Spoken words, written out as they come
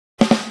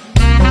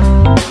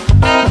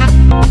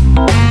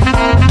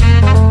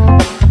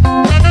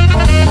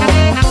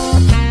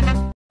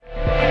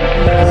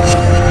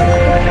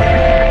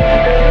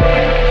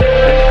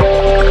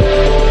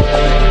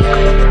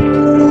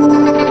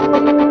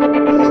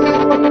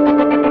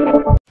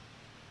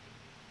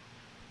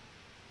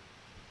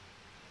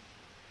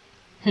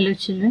Hello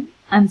children,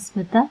 I am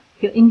Smitha,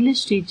 your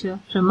English teacher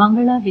from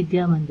Mangala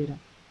Vidya Mandira.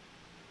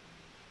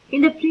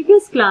 In the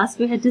previous class,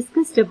 we had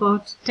discussed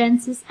about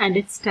tenses and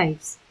its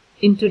types.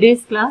 In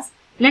today's class,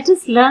 let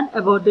us learn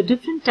about the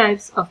different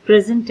types of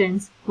present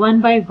tense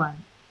one by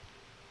one.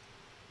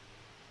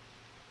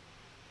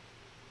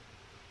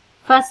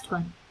 First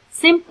one,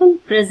 simple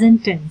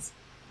present tense.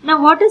 Now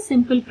what is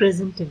simple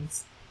present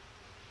tense?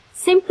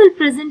 Simple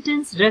present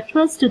tense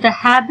refers to the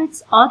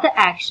habits or the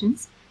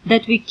actions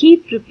that we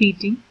keep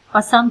repeating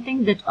or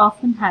something that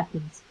often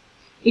happens.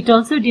 It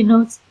also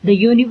denotes the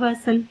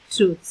universal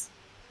truths.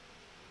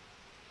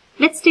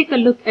 Let's take a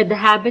look at the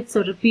habits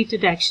or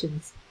repeated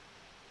actions.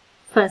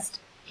 First,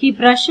 he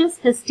brushes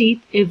his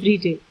teeth every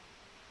day.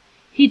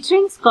 He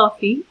drinks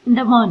coffee in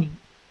the morning.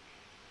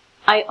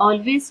 I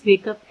always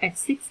wake up at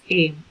 6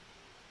 a.m.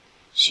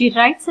 She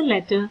writes a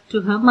letter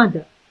to her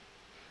mother.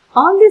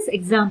 All these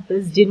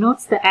examples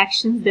denotes the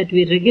actions that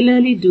we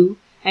regularly do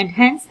and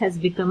hence has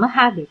become a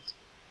habit.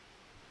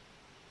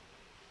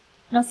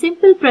 Now,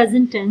 simple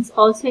present tense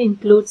also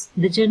includes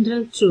the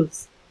general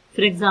truths.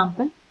 For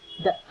example,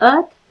 the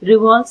earth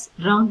revolves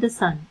round the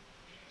sun.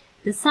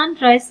 The sun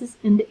rises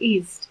in the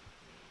east.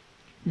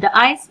 The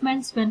ice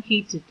melts when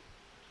heated.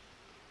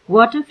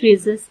 Water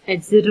freezes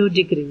at 0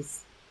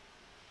 degrees.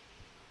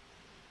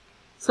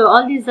 So,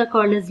 all these are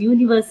called as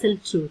universal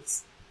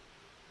truths.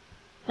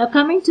 Now,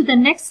 coming to the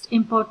next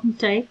important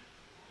type,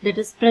 that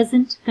is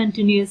present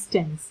continuous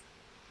tense.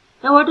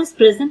 Now, what is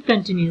present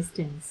continuous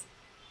tense?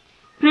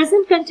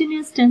 Present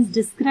continuous tense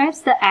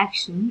describes the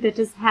action that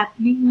is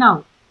happening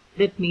now.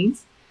 That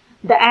means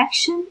the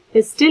action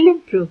is still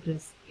in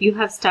progress. You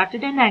have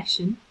started an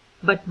action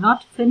but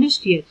not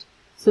finished yet.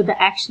 So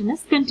the action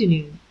is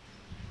continuing.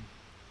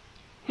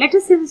 Let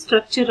us see the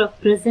structure of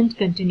present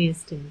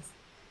continuous tense.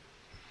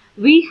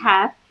 We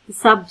have the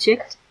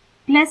subject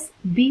plus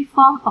be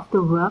form of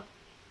the verb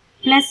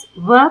plus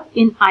verb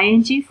in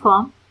ing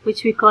form,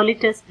 which we call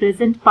it as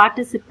present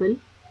participle,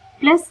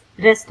 plus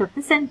rest of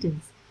the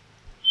sentence.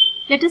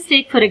 Let us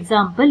take, for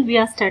example, we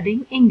are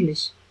studying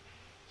English.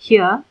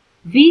 Here,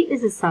 we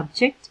is a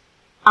subject,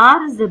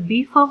 are is the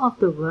be form of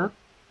the verb,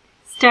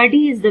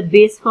 study is the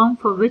base form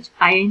for which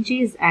ing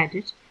is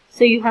added.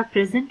 So, you have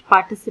present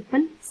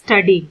participle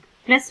studying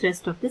plus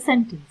rest of the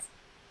sentence.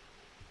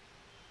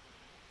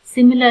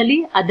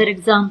 Similarly, other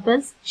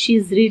examples, she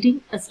is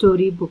reading a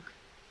story book.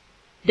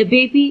 The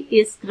baby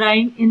is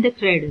crying in the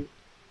cradle.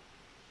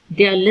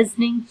 They are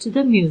listening to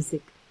the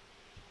music.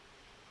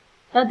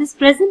 Now, this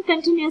present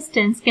continuous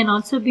tense can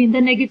also be in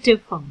the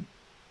negative form.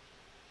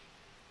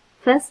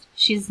 First,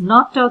 she is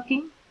not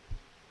talking.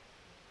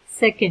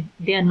 Second,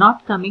 they are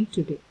not coming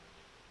today.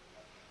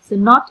 So,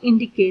 not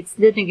indicates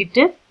the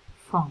negative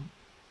form.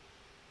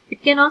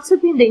 It can also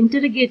be in the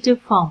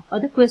interrogative form or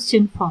the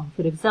question form.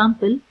 For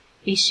example,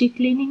 is she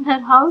cleaning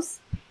her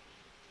house?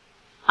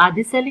 Are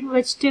they selling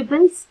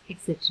vegetables?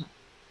 Etc.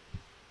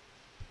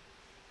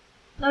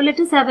 Now,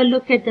 let us have a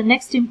look at the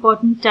next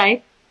important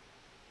type,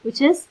 which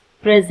is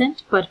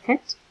present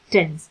perfect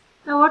tense.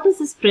 Now, what is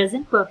this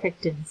present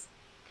perfect tense?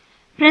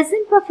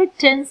 Present perfect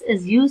tense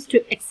is used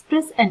to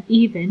express an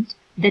event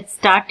that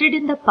started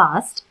in the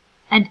past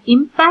and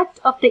impact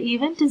of the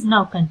event is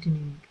now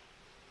continuing.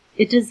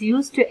 It is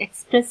used to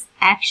express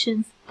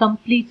actions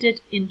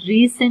completed in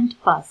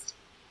recent past.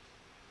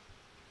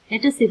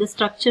 Let us see the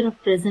structure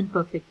of present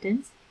perfect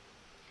tense.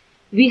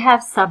 We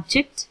have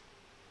subject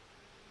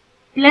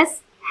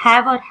plus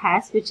have or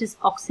has, which is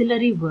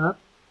auxiliary verb,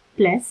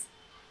 plus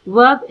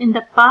verb in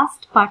the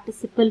past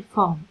participle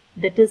form,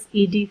 that is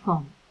ed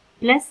form,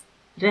 plus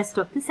rest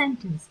of the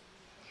sentence.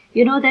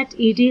 You know that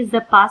ed is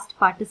the past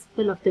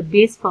participle of the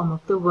base form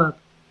of the verb.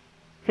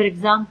 For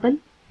example,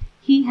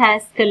 he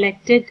has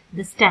collected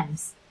the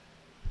stamps.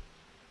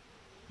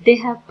 They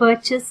have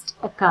purchased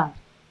a car.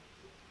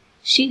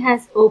 She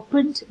has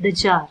opened the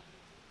jar.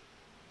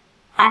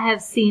 I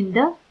have seen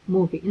the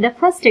movie. In the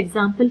first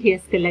example, he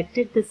has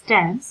collected the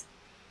stamps.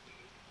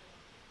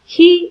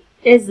 He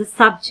is the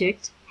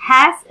subject.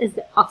 Has is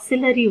the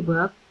auxiliary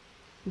verb.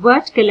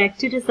 Word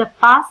collected is the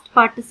past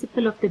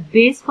participle of the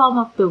base form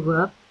of the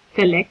verb,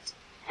 collect,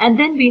 and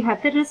then we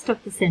have the rest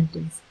of the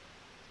sentence.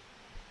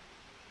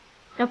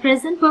 Now,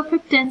 present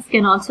perfect tense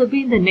can also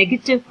be in the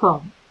negative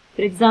form.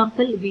 For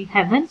example, we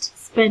haven't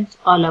spent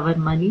all our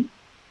money.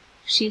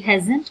 She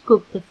hasn't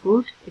cooked the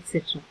food,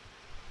 etc.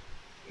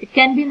 It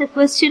can be in the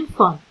question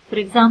form. For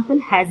example,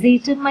 has he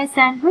eaten my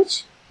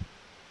sandwich?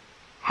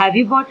 Have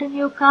you bought a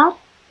new car?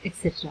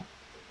 Etc.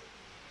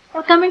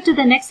 Now, coming to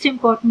the next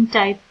important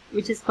type,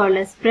 which is called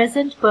as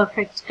present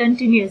perfect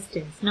continuous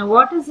tense. Now,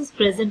 what is this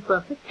present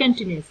perfect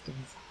continuous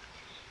tense?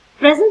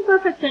 Present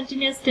perfect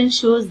continuous tense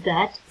shows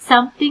that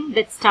something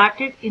that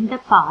started in the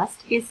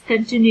past is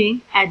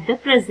continuing at the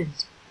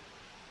present.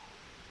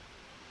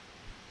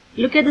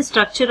 Look at the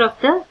structure of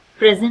the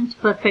present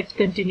perfect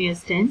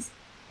continuous tense.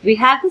 We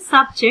have the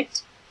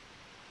subject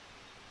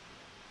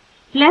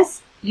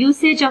plus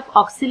usage of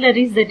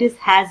auxiliaries, that is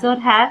has or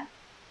have,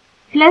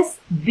 plus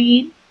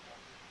been,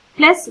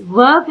 plus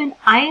verb in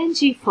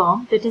ing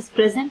form, that is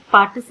present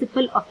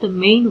participle of the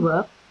main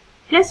verb,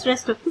 plus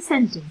rest of the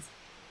sentence.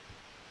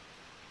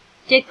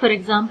 Take for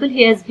example,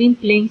 he has been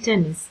playing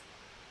tennis.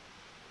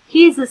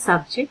 He is the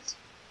subject,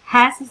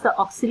 has is the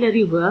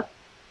auxiliary verb,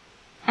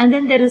 and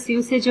then there is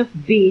usage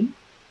of been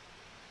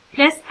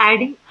plus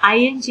adding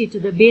ing to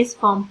the base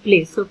form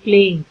play, so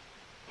playing,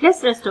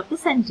 plus rest of the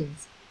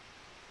sentence.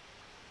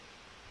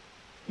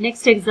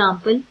 Next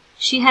example,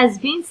 she has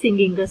been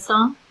singing a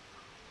song.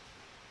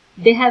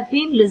 They have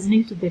been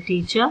listening to the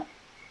teacher.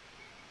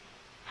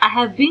 I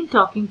have been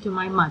talking to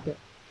my mother.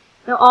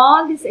 Now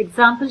all these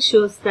examples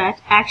shows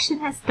that action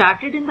has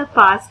started in the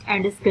past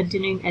and is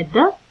continuing at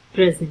the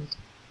present.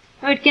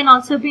 Now it can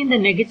also be in the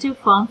negative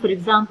form. For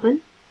example,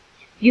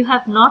 you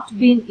have not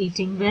been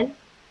eating well.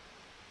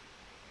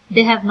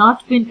 They have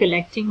not been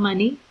collecting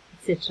money,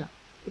 etc.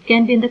 It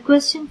can be in the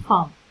question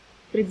form.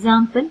 For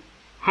example,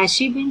 has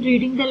she been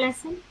reading the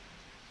lesson?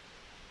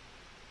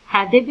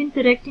 Have they been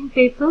correcting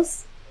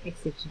papers,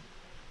 etc.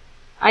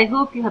 I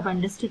hope you have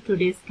understood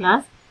today's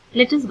class.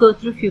 Let us go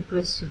through a few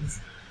questions.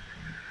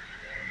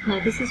 Now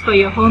this is for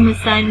your home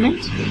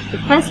assignment. The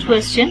first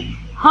question,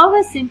 how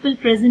is simple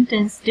present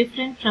tense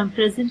different from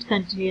present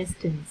continuous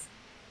tense?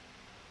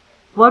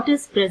 What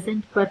is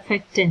present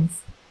perfect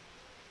tense?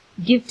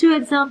 Give 2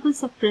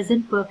 examples of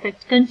present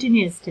perfect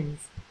continuous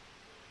tense.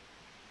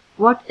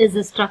 What is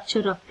the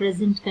structure of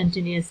present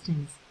continuous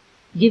tense?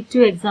 Give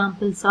 2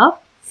 examples of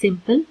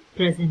simple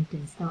present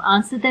tense. Now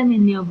answer them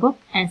in your book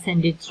and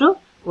send it through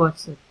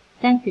WhatsApp.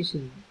 Thank you,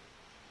 children.